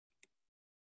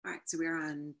So we're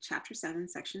on chapter 7,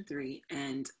 section 3,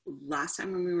 and last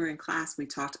time when we were in class, we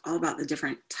talked all about the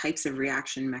different types of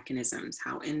reaction mechanisms,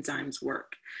 how enzymes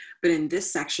work. But in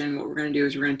this section, what we're going to do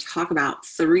is we're going to talk about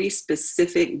 3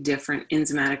 specific different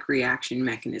enzymatic reaction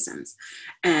mechanisms.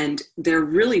 And they're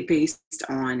really based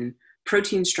on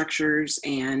protein structures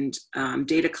and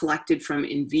data collected from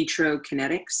in vitro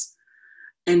kinetics.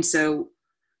 And so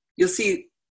you'll see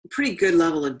pretty good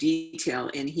level of detail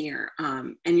in here.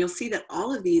 And you'll see that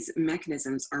all of these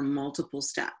mechanisms are multiple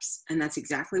steps. And that's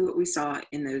exactly what we saw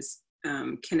in those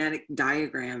kinetic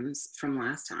diagrams from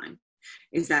last time,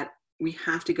 is that we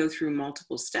have to go through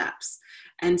multiple steps.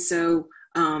 And so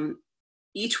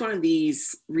each one of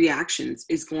these reactions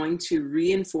is going to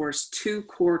reinforce 2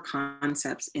 core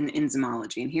concepts in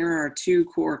enzymology. And here are our 2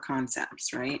 core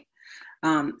concepts, right?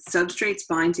 Substrates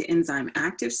bind to enzyme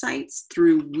active sites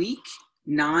through weak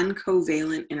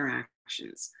non-covalent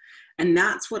interactions. And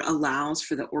that's what allows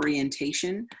for the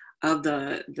orientation of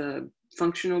the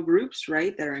functional groups,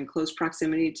 right, that are in close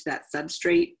proximity to that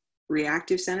substrate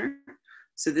reactive center.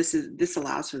 So this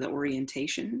allows for the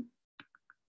orientation,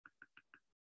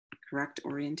 correct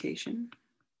orientation.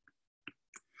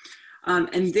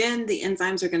 And then the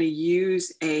enzymes are going to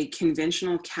use a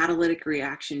conventional catalytic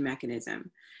reaction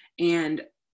mechanism. And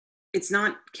it's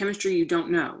not chemistry you don't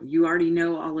know. You already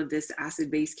know all of this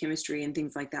acid-base chemistry and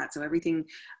things like that. So everything,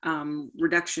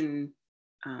 oxidation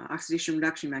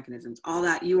reduction mechanisms, all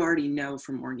that you already know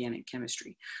from organic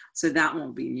chemistry. So that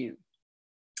won't be new.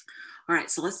 All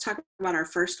right, so let's talk about our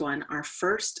first one. Our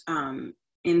first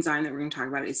enzyme that we're going to talk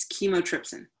about is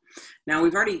chymotrypsin. Now,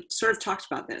 we've already sort of talked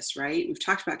about this, right? We've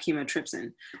talked about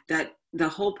chymotrypsin, that the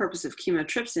whole purpose of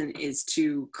chymotrypsin is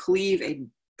to cleave a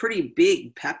pretty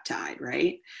big peptide,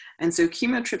 right? And so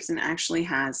chymotrypsin actually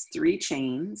has 3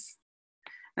 chains,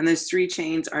 and those 3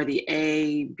 chains are the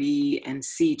A, B, and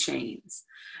C chains.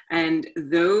 And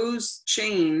those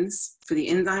chains for the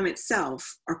enzyme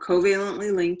itself are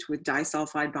covalently linked with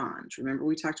disulfide bonds. Remember,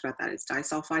 we talked about that. It's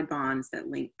disulfide bonds that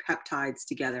link peptides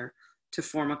together to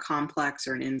form a complex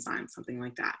or an enzyme, something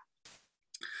like that.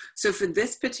 So for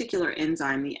this particular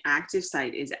enzyme, the active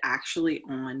site is actually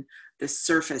on the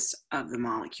surface of the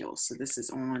molecule. So this is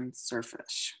on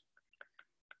surface.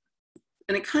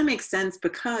 And it kind of makes sense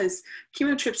because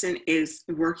chymotrypsin is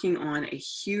working on a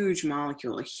huge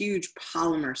molecule, a huge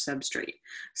polymer substrate.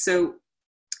 So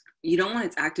you don't want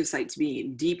its active site to be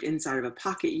deep inside of a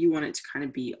pocket. You want it to kind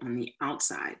of be on the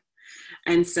outside.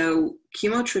 And so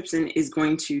chymotrypsin is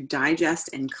going to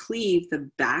digest and cleave the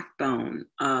backbone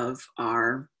of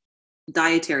our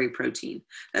dietary protein.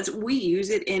 We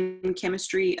use it in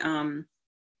chemistry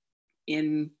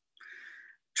in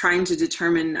trying to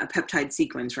determine a peptide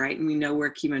sequence, right? And we know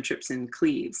where chymotrypsin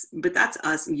cleaves, but that's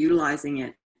us utilizing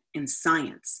it in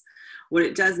science. What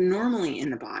it does normally in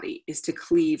the body is to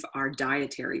cleave our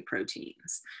dietary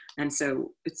proteins. And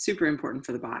so it's super important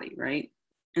for the body, right?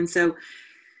 And so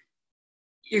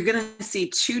you're going to see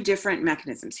 2 different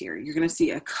mechanisms here. You're going to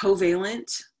see a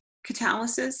covalent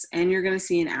catalysis, and you're going to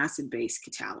see an acid-base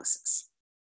catalysis.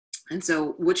 And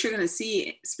so what you're going to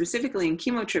see specifically in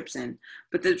chymotrypsin,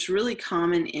 but that's really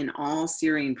common in all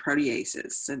serine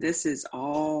proteases. So this is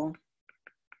all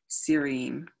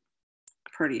serine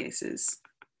proteases,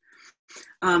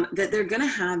 that they're going to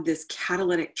have this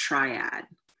catalytic triad.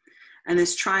 And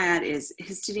this triad is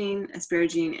histidine,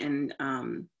 asparagine, and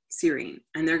serine.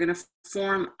 And they're going to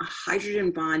form a hydrogen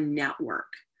bond network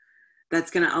that's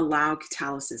going to allow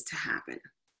catalysis to happen.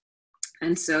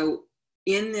 And so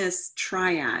in this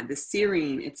triad, the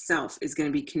serine itself is going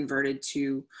to be converted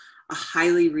to a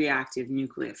highly reactive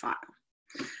nucleophile.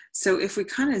 So if we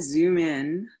kind of zoom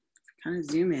in,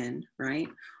 right,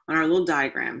 on our little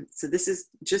diagram. So this is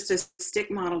just a stick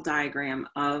model diagram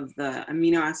of the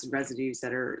amino acid residues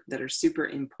that are super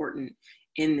important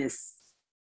in this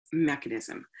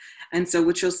mechanism. And so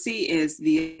what you'll see is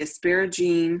the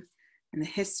asparagine and the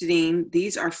histidine,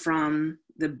 these are from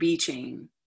the B chain,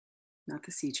 not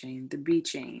the C chain, the B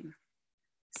chain.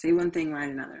 Say one thing,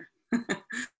 write another.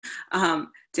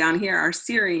 Down here, our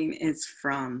serine is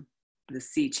from the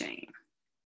C chain.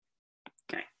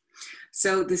 Okay,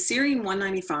 so the serine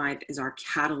 195 is our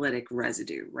catalytic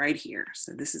residue right here.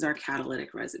 So this is our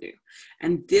catalytic residue.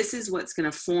 And this is what's going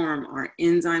to form our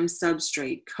enzyme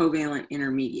substrate covalent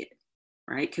intermediate.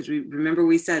 Right? Because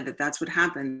we said that that's what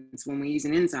happens when we use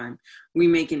an enzyme. We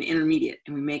make an intermediate,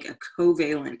 and we make a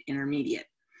covalent intermediate.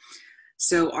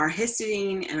 So our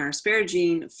histidine and our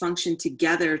asparagine function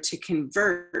together to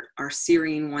convert our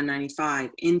serine 195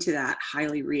 into that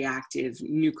highly reactive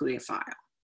nucleophile.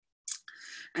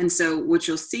 And so what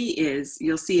you'll see is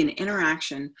you'll see an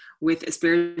interaction with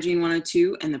asparagine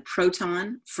 102 and the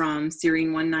proton from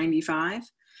serine 195.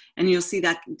 And you'll see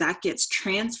that that gets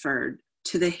transferred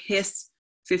to the His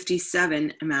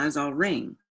 57 imatazole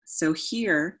ring. So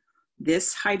here,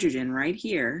 this hydrogen right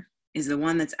here is the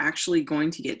one that's actually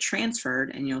going to get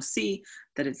transferred, and you'll see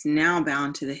that it's now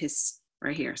bound to the His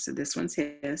right here. So this one's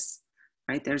His,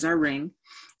 right? There's our ring.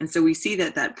 And so we see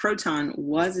that that proton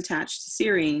was attached to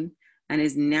serine and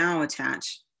is now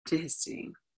attached to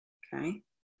histidine, okay?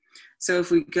 So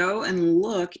if we go and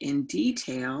look in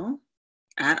detail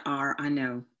at our, I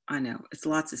know, it's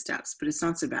lots of steps, but it's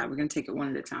not so bad. We're gonna take it one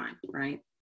at a time, right?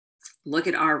 Look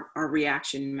at our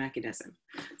reaction mechanism.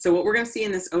 So what we're gonna see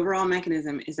in this overall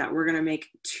mechanism is that we're gonna make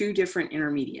two different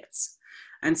intermediates.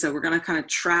 And so we're gonna kind of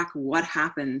track what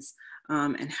happens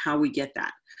and how we get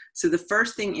that. So the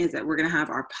first thing is that we're gonna have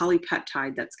our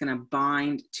polypeptide that's gonna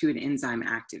bind to an enzyme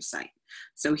active site.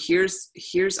 So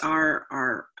here's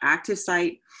our active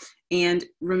site. And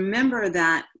remember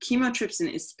that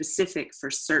chymotrypsin is specific for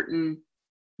certain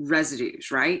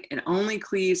residues, right? It only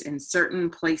cleaves in certain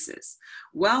places.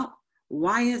 Well,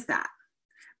 why is that?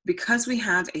 Because we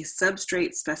have a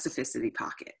substrate specificity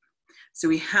pocket. So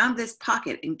we have this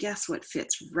pocket, and guess what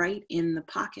fits right in the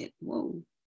pocket? Whoa.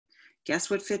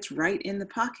 Guess what fits right in the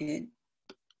pocket?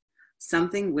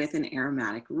 Something with an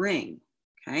aromatic ring,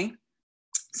 okay?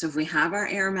 So if we have our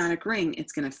aromatic ring,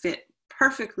 it's gonna fit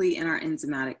perfectly in our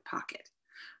enzymatic pocket,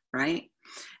 right?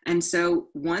 And so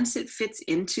once it fits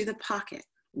into the pocket,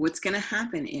 what's gonna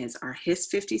happen is our His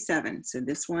 57, so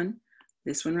this one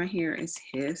right here is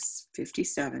His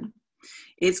 57.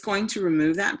 It's going to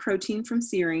remove that protein from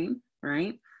serine,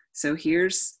 right? So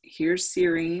here's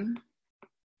serine,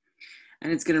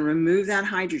 and it's gonna remove that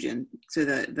hydrogen. So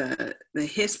the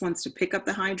His wants to pick up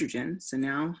the hydrogen, so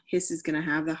now His is gonna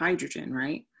have the hydrogen,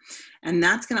 right? And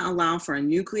that's gonna allow for a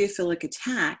nucleophilic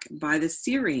attack by the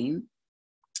serine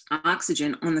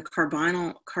oxygen on the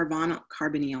carbonyl,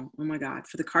 oh my God,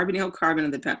 for the carbonyl carbon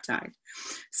of the peptide.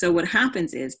 So what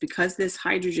happens is, because this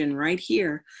hydrogen right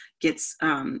here gets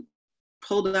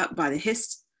pulled up by the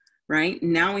His, right?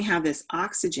 Now we have this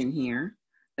oxygen here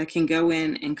that can go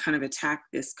in and kind of attack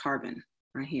this carbon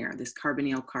right here, this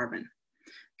carbonyl carbon.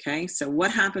 Okay, so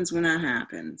what happens when that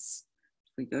happens?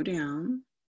 We go down,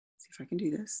 see if I can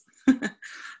do this.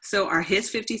 So our His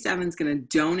 57 is going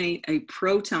to donate a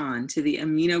proton to the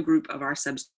amino group of our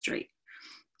substrate.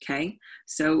 Okay,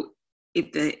 so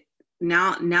if the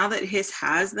now that His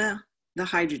has the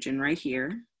hydrogen right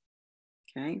here,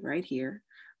 okay, right here,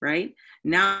 right?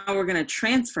 Now we're going to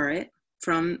transfer it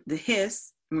from the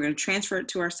His, and we're going to transfer it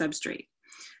to our substrate.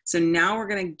 So now we're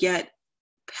going to get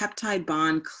peptide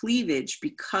bond cleavage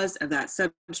because of that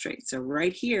substrate. So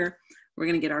right here, we're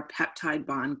going to get our peptide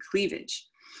bond cleavage.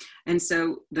 And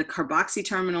so the carboxy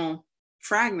terminal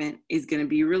fragment is going to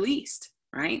be released,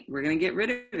 right? We're going to get rid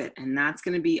of it, and that's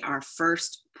going to be our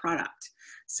first product.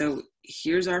 So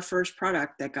here's our first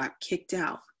product that got kicked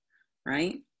out,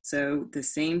 right? So the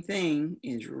same thing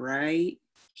is right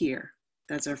here.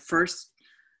 That's our first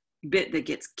bit that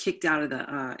gets kicked out of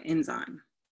the enzyme,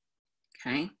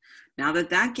 okay? Now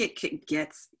that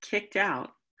gets kicked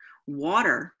out,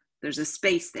 water, there's a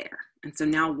space there. And so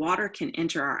now water can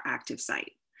enter our active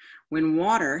site. When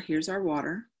water, here's our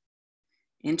water,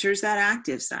 enters that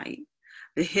active site,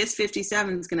 the His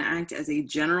 57 is going to act as a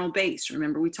general base.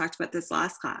 Remember, we talked about this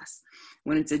last class.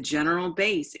 When it's a general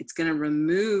base, it's going to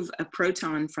remove a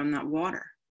proton from that water.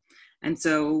 And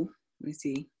so, let me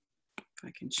see if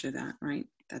I can show that, right?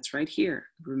 That's right here,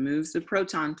 removes the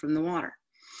proton from the water.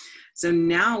 So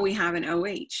now we have an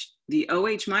OH. The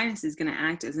OH minus is going to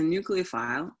act as a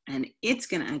nucleophile, and it's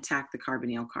going to attack the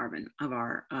carbonyl carbon of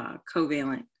our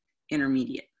covalent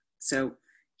intermediate. So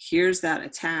here's that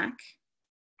attack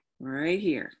right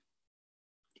here.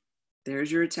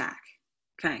 There's your attack.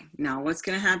 Okay, now what's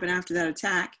going to happen after that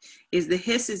attack is the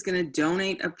His is going to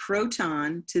donate a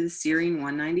proton to the serine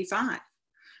 195,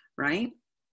 right?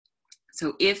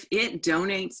 So if it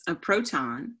donates a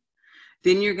proton,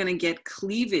 then you're going to get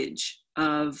cleavage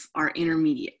of our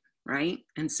intermediate, right?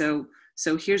 And so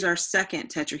here's our second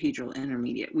tetrahedral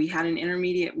intermediate. We had an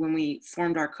intermediate when we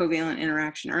formed our covalent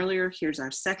interaction earlier. Here's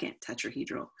our second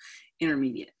tetrahedral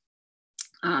intermediate.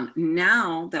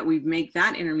 Now that we've made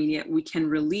that intermediate, we can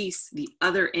release the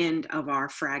other end of our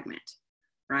fragment,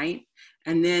 right?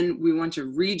 And then we want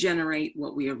to regenerate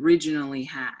what we originally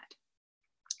had.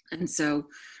 And so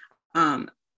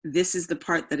this is the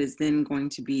part that is then going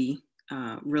to be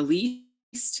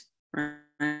released, right?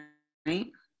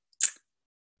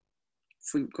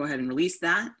 If we go ahead and release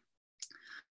that,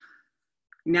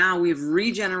 Now we've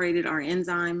regenerated our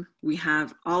enzyme. We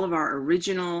have all of our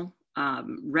original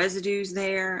residues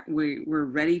there. We're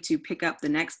ready to pick up the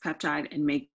next peptide and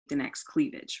make the next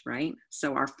cleavage, right?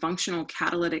 So our functional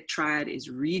catalytic triad is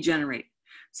regenerated.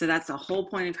 So that's the whole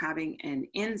point of having an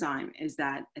enzyme, is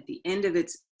that at the end of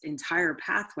its entire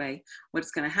pathway,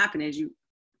 what's going to happen is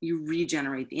you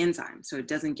regenerate the enzyme so it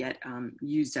doesn't get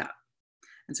used up.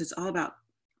 And so it's all about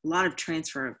a lot of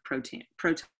transfer of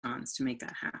protons to make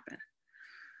that happen.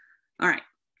 All right,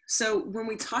 so when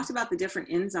we talked about the different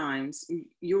enzymes,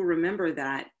 you'll remember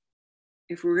that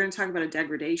if we're going to talk about a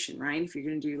degradation, right? If you're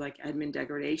going to do like Edmond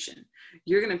degradation,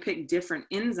 you're going to pick different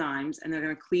enzymes and they're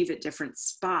going to cleave at different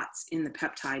spots in the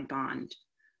peptide bond,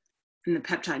 in the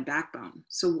peptide backbone.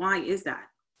 So why is that?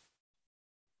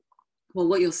 Well,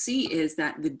 what you'll see is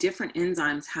that the different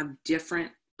enzymes have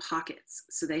different pockets.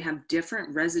 So they have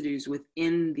different residues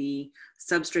within the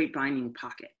substrate binding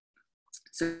pocket.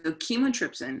 So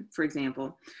chemotrypsin, for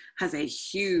example, has a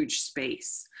huge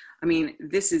space. I mean,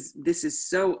 this is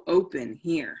so open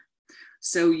here.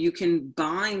 So you can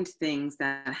bind things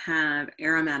that have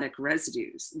aromatic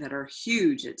residues that are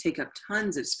huge, that take up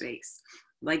tons of space,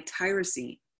 like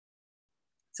tyrosine.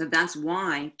 So that's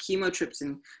why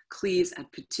chemotrypsin cleaves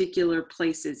at particular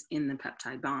places in the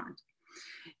peptide bond.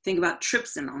 Think about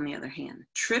trypsin, on the other hand.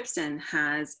 Trypsin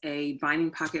has a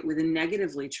binding pocket with a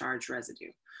negatively charged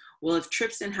residue. Well, if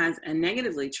trypsin has a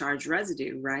negatively charged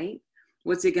residue, right,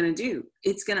 what's it going to do?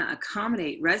 It's going to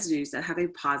accommodate residues that have a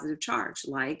positive charge,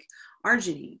 like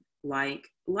arginine, like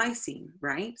lysine,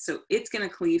 right? So it's going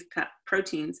to cleave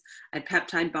proteins at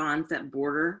peptide bonds that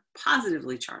border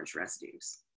positively charged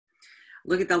residues.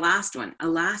 Look at the last one,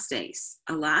 elastase.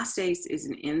 Elastase is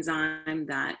an enzyme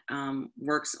that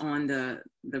works on the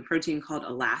protein called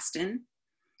elastin.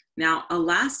 Now,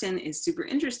 elastin is super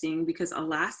interesting because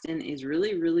elastin is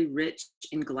really, really rich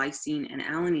in glycine and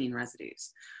alanine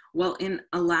residues. Well, in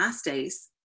elastase,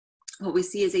 what we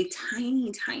see is a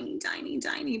tiny, tiny, tiny,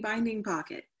 tiny binding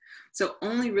pocket. So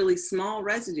only really small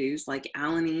residues like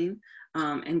alanine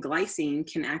and glycine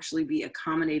can actually be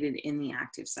accommodated in the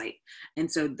active site. And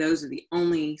so those are the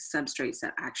only substrates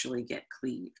that actually get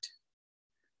cleaved.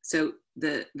 So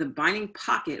the binding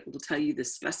pocket will tell you the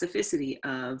specificity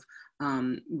of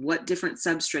what different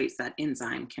substrates that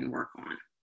enzyme can work on.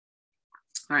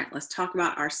 All right, let's talk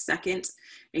about our second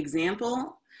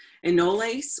example,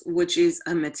 enolase, which is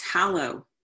a metalloenzyme.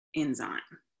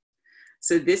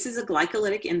 So this is a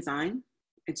glycolytic enzyme.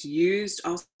 It's used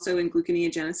also in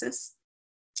gluconeogenesis,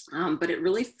 but it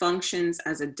really functions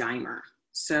as a dimer.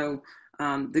 So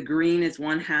the green is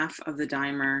one half of the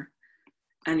dimer,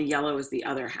 and the yellow is the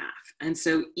other half. And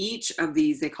so each of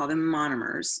these, they call them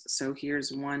monomers. So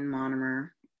here's one monomer,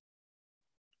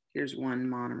 here's one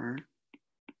monomer,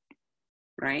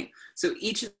 right? So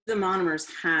each of the monomers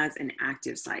has an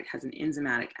active site, has an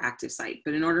enzymatic active site,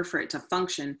 but in order for it to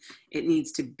function, it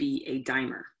needs to be a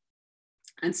dimer.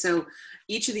 And so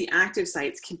each of the active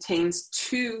sites contains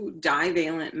two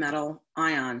divalent metal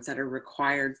ions that are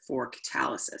required for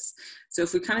catalysis. So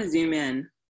if we kind of zoom in,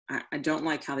 I don't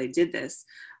like how they did this.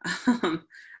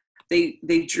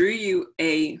 They drew you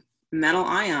a metal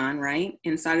ion, right,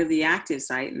 inside of the active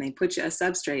site, and they put you a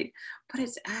substrate, but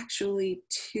it's actually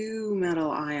two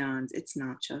metal ions. It's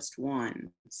not just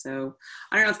one. So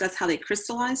I don't know if that's how they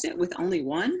crystallized it with only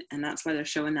one, and that's why they're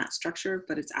showing that structure,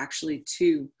 but it's actually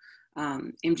two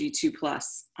Mg2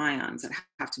 plus ions that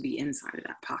have to be inside of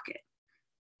that pocket.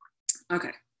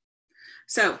 Okay,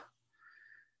 so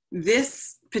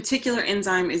this particular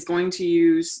enzyme is going to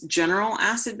use general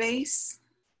acid base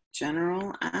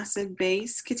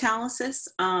catalysis,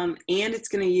 and it's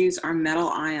going to use our metal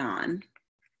ion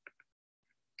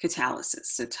catalysis.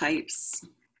 So types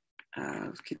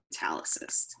of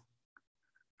catalysis.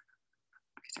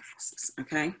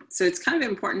 Okay, so it's kind of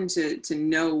important to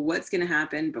know what's going to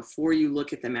happen before you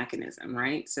look at the mechanism,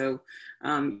 right? So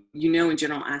you know in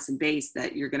general acid base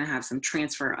that you're going to have some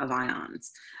transfer of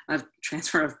ions,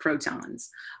 transfer of protons,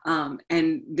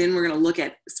 and then we're going to look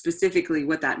at specifically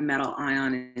what that metal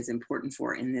ion is important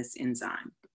for in this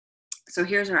enzyme. So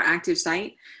here's our active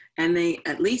site, and they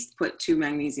at least put two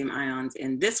magnesium ions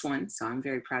in this one, so I'm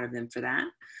very proud of them for that.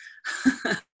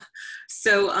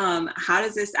 So how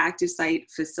does this active site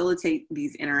facilitate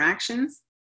these interactions?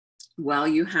 Well,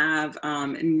 you have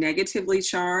negatively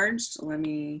charged. Let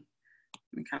me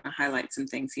kind of highlight some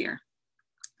things here.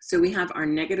 So we have our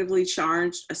negatively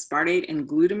charged aspartate and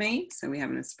glutamate. So we have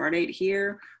an aspartate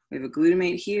here, we have a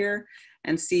glutamate here,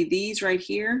 and see these right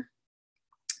here?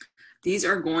 These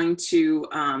are going to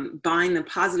bind the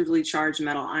positively charged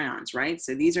metal ions, right?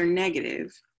 So these are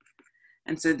negative.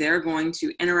 And so they're going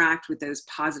to interact with those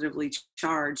positively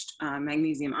charged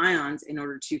magnesium ions in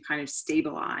order to kind of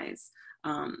stabilize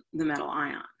the metal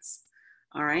ions.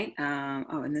 All right.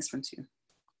 Oh, and this one too.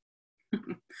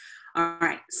 All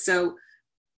right. So,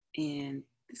 and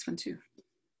this one too.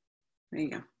 There you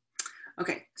go.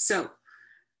 Okay. So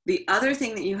the other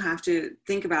thing that you have to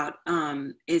think about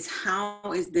is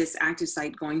how is this active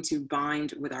site going to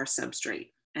bind with our substrate?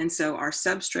 And so our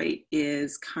substrate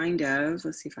is kind of,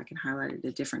 let's see if I can highlight it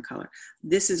a different color.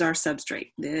 This is our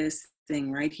substrate, this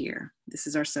thing right here. This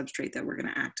is our substrate that we're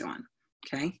going to act on,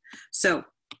 okay? So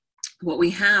what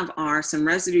we have are some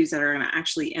residues that are going to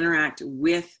actually interact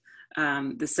with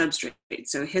the substrate.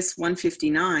 So His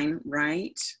 159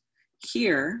 right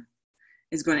here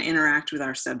is going to interact with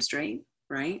our substrate,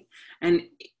 right? And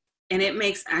it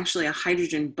makes actually a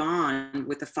hydrogen bond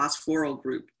with the phosphoryl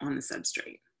group on the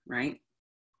substrate, right?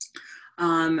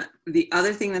 The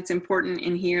other thing that's important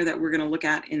in here that we're going to look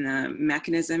at in the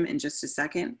mechanism in just a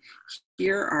second,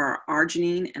 here are our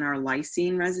arginine and our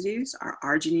lysine residues. Our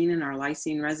arginine and our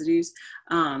lysine residues,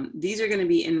 these are going to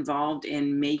be involved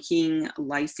in making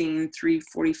lysine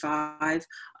 345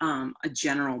 a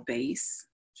general base,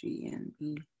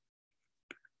 GNE,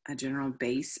 a general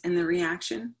base in the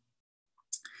reaction.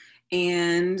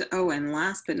 And, oh, and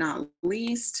last but not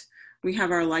least, we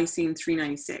have our lysine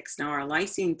 396. Now our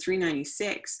lysine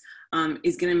 396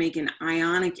 is going to make an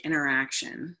ionic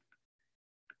interaction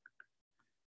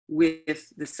with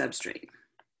the substrate.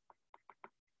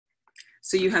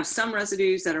 So you have some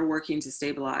residues that are working to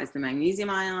stabilize the magnesium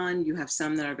ion. You have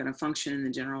some that are going to function in the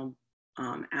general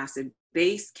acid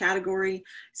base category.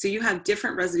 So you have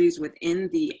different residues within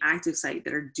the active site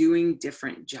that are doing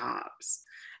different jobs.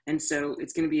 And so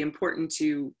it's going to be important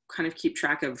to kind of keep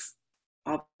track of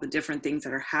all the different things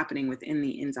that are happening within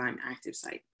the enzyme active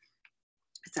site.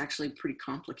 It's actually pretty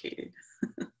complicated.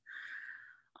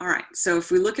 All right, so if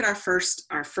we look at our first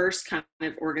kind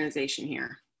of organization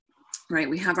here, right,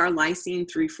 we have our lysine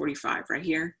 345 right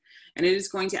here, and it is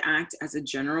going to act as a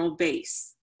general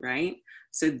base, right?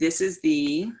 So this is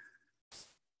the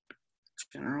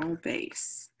general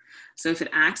base. So if it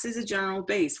acts as a general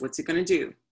base, what's it going to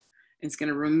do? It's going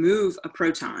to remove a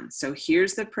proton. So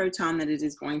here's the proton that it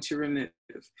is going to remove.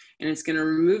 And it's going to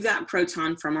remove that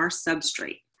proton from our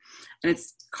substrate. And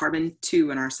it's carbon 2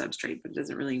 in our substrate, but it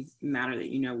doesn't really matter that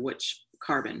you know which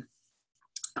carbon.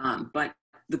 But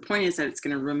the point is that it's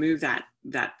going to remove that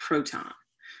proton.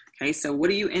 Okay, so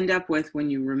what do you end up with when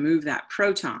you remove that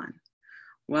proton?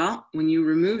 Well, when you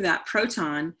remove that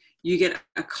proton, you get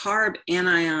a carb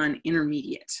anion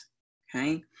intermediate.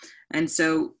 Okay, and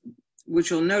so what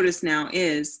you'll notice now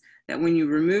is that when you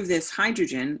remove this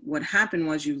hydrogen, what happened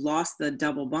was you lost the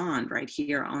double bond right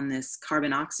here on this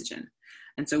carbon oxygen.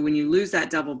 And so when you lose that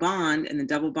double bond and the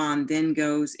double bond then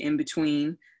goes in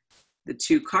between the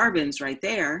two carbons right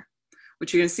there,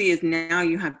 what you're going to see is now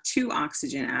you have two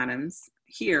oxygen atoms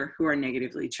here who are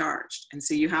negatively charged. And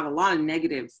so you have a lot of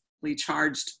negatively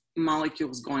charged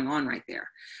molecules going on right there.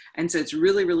 And so it's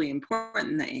really, really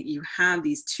important that you have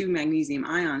these two magnesium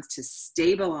ions to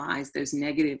stabilize those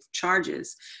negative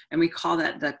charges. And we call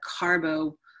that the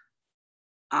carboxylate.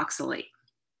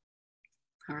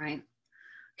 All right.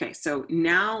 Okay, so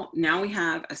now we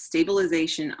have a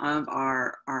stabilization of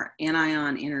our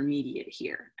anion intermediate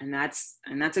here. And that's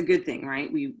a good thing, right?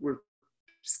 We're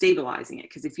stabilizing it,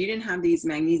 because if you didn't have these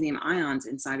magnesium ions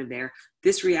inside of there,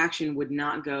 this reaction would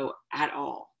not go at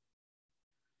all.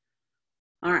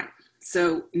 All right,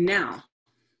 so now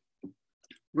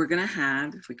we're gonna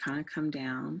have, if we kind of come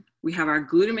down, we have our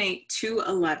glutamate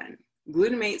 211.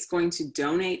 Glutamate's going to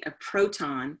donate a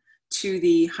proton to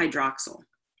the hydroxyl,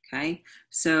 okay?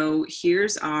 So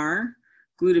here's our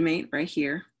glutamate right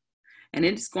here, and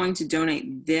it's going to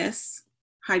donate this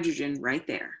hydrogen right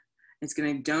there. It's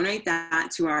gonna donate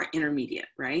that to our intermediate,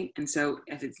 right? And so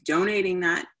if it's donating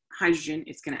that hydrogen,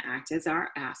 it's going to act as our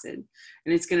acid,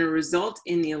 and it's going to result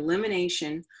in the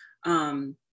elimination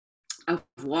of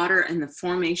water and the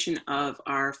formation of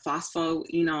our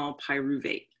phosphoenol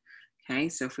pyruvate. Okay,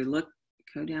 so if we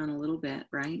go down a little bit,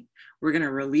 right, we're going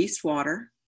to release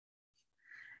water,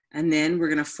 and then we're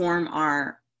going to form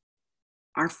our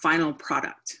final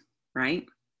product, right?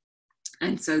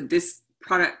 And so this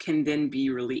product can then be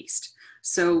released.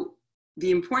 So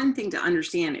the important thing to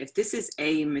understand, if this is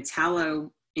a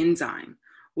metallo enzyme,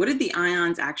 what did the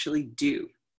ions actually do?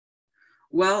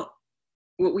 Well,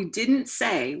 what we didn't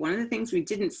say, one of the things we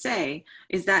didn't say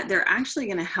is that they're actually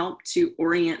going to help to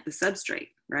orient the substrate,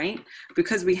 right?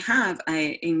 Because we have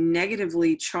a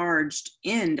negatively charged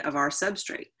end of our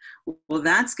substrate. Well,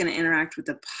 that's going to interact with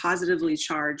the positively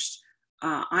charged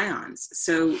ions.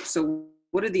 So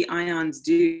what did the ions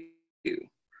do?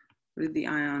 What did the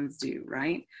ions do,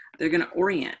 right? They're going to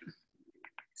orient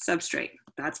substrate.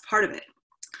 That's part of it.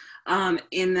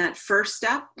 In that first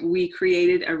step, we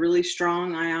created a really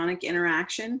strong ionic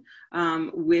interaction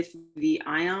with the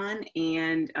ion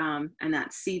and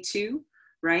that C2,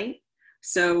 right?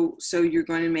 So you're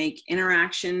going to make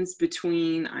interactions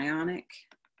between ionic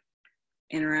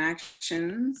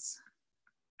interactions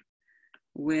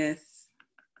with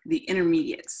the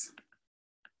intermediates,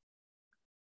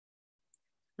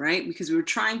 right? Because we were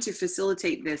trying to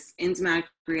facilitate this enzymatic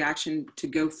reaction to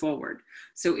go forward.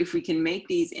 So if we can make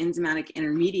these enzymatic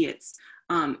intermediates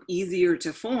easier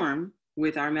to form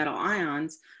with our metal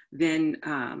ions, then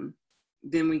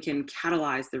we can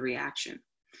catalyze the reaction.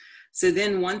 So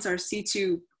then once our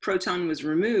C2 proton was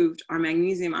removed, our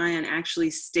magnesium ion actually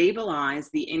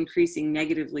stabilized the increasing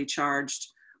negatively charged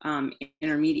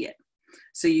intermediate.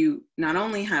 So you not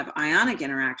only have ionic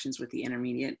interactions with the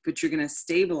intermediate, but you're going to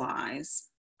stabilize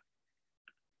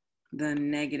the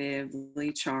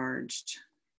negatively charged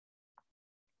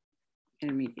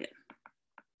intermediate.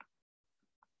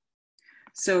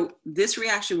 So this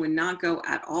reaction would not go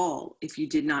at all if you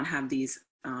did not have these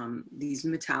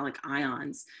metallic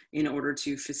ions in order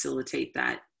to facilitate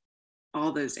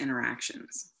all those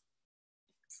interactions.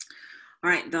 All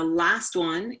right, the last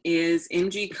one is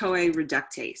Mg-CoA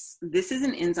reductase. This is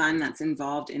an enzyme that's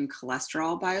involved in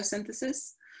cholesterol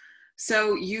biosynthesis.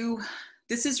 So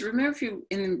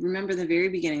remember the very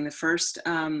beginning, the first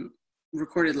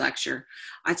recorded lecture,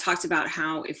 I talked about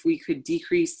how if we could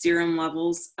decrease serum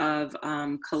levels of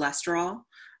cholesterol,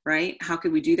 right? How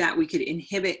could we do that? We could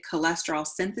inhibit cholesterol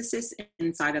synthesis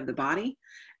inside of the body,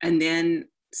 and then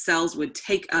cells would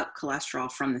take up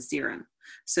cholesterol from the serum.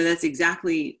 So that's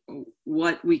exactly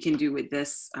what we can do with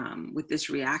this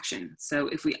reaction. So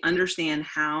if we understand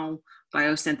how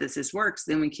biosynthesis works,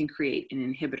 then we can create an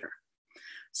inhibitor.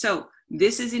 So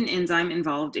this is an enzyme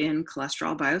involved in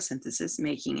cholesterol biosynthesis,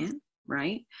 making it,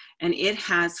 right? And it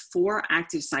has 4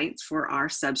 active sites for our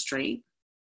substrate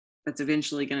that's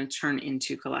eventually going to turn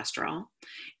into cholesterol.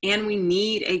 And we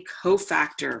need a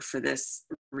cofactor for this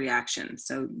reaction.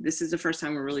 So this is the first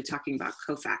time we're really talking about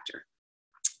cofactor.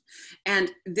 And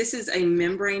this is a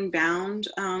membrane-bound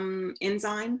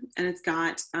enzyme, and it's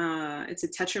a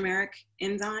tetrameric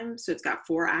enzyme, so it's got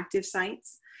 4 active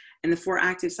sites, and the 4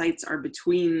 active sites are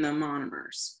between the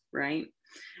monomers, right?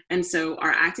 And so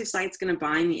our active site's going to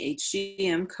bind the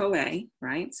HCM-CoA,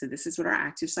 right? So this is what our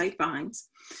active site binds,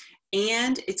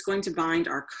 and it's going to bind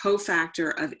our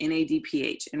cofactor of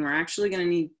NADPH, and we're actually going to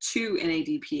need 2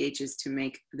 NADPHs to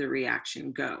make the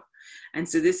reaction go. And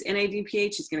so this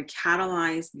NADPH is going to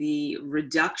catalyze the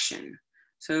reduction.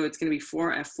 So it's going to be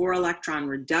a 4-electron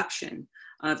reduction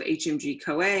of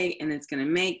HMG-CoA, and it's going to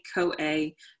make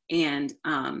CoA and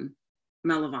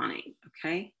melavonate,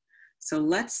 okay? So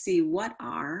let's see what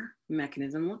our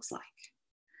mechanism looks like.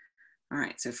 All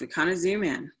right, so if we kind of zoom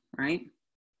in, right?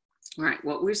 All right,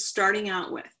 what we're starting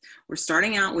out with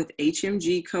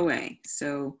HMG-CoA.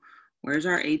 So where's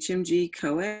our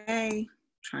HMG-CoA?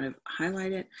 Trying to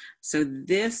highlight it. So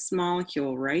this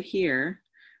molecule right here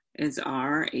is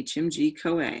our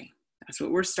HMG-CoA. That's what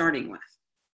we're starting with.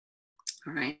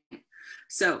 All right.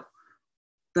 So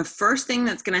the first thing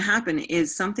that's going to happen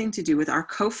is something to do with our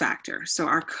cofactor. So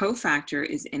our cofactor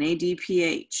is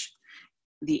NADPH.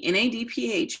 The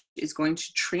NADPH is going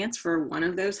to transfer one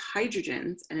of those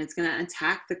hydrogens, and it's going to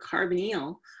attack the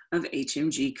carbonyl of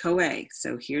HMG-CoA.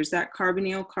 So here's that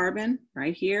carbonyl carbon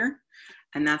right here.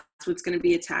 And that's what's going to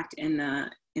be attacked in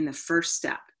the first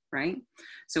step, right?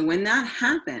 So when that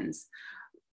happens,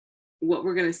 what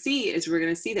we're going to see is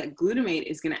that glutamate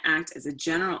is going to act as a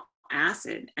general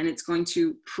acid, and it's going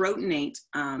to protonate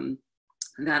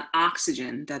that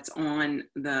oxygen that's on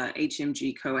the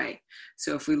HMG-CoA.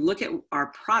 So if we look at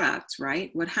our product, right,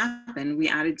 what happened? We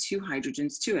added 2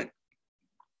 hydrogens to it.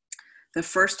 The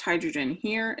first hydrogen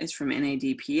here is from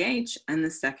NADPH, and the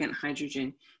second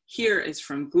hydrogen here is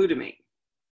from glutamate.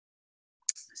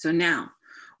 So now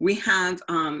we have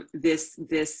this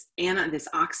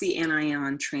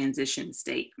oxyanion transition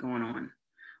state going on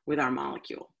with our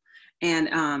molecule. And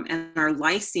our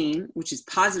lysine, which is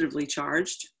positively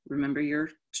charged, remember your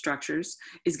structures,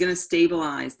 is going to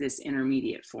stabilize this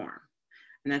intermediate form.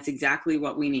 And that's exactly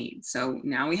what we need. So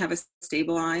now we have a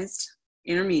stabilized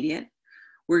intermediate.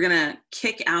 We're going to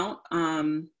kick out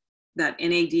that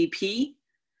NADP,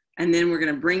 and then we're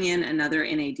going to bring in another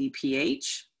NADPH.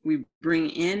 We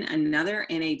bring in another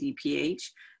NADPH,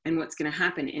 and what's going to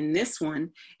happen in this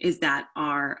one is that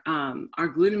our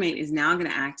glutamate is now going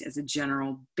to act as a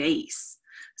general base.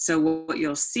 So what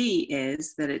you'll see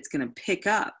is that it's going to pick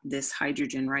up this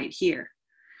hydrogen right here.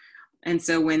 And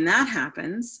so when that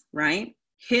happens, right,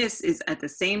 his is at the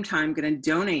same time going to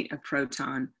donate a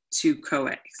proton to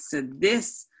CoA. So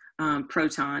this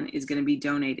proton is going to be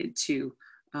donated to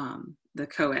the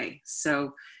CoA.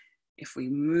 So if we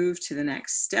move to the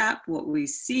next step, what we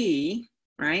see,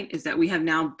 right, is that we have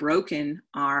now broken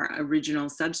our original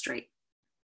substrate.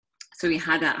 So we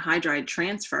had that hydride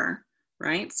transfer,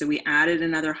 right? So we added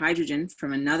another hydrogen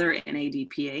from another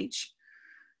NADPH.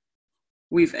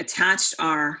 We've attached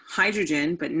our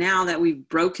hydrogen, but now that we've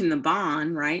broken the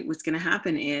bond, right, what's going to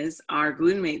happen is our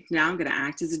glutamate is now going to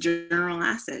act as a general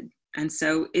acid. And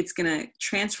so it's going to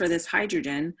transfer this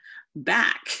hydrogen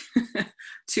back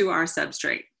to our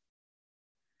substrate.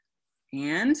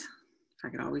 And if I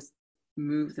could always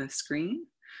move the screen,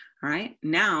 all right,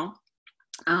 now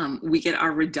we get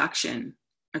our reduction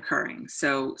occurring.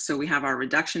 So we have our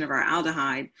reduction of our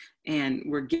aldehyde, and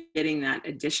we're getting that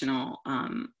additional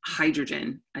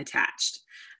hydrogen attached.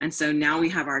 And so now we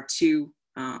have our two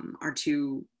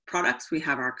products. We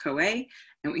have our CoA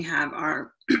and we have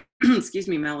our, excuse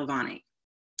me, melavonate.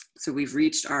 So we've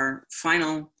reached our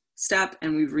final step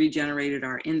and we've regenerated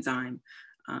our enzyme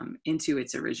into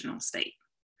its original state.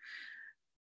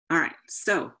 All right,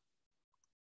 so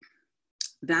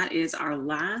that is our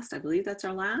last, I believe that's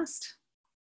our last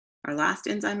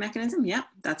enzyme mechanism. Yep,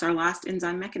 that's our last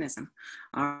enzyme mechanism.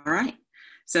 All right,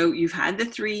 so you've had the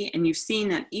three and you've seen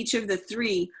that each of the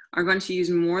three are going to use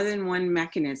more than one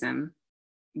mechanism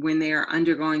when they are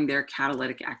undergoing their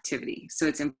catalytic activity. So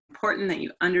it's important that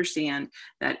you understand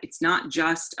that it's not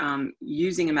just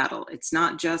using a metal. It's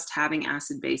not just having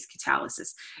acid-base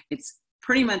catalysis. It's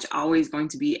pretty much always going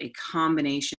to be a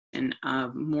combination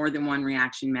of more than one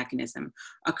reaction mechanism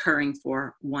occurring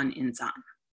for one enzyme.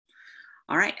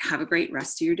 All right, have a great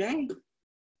rest of your day.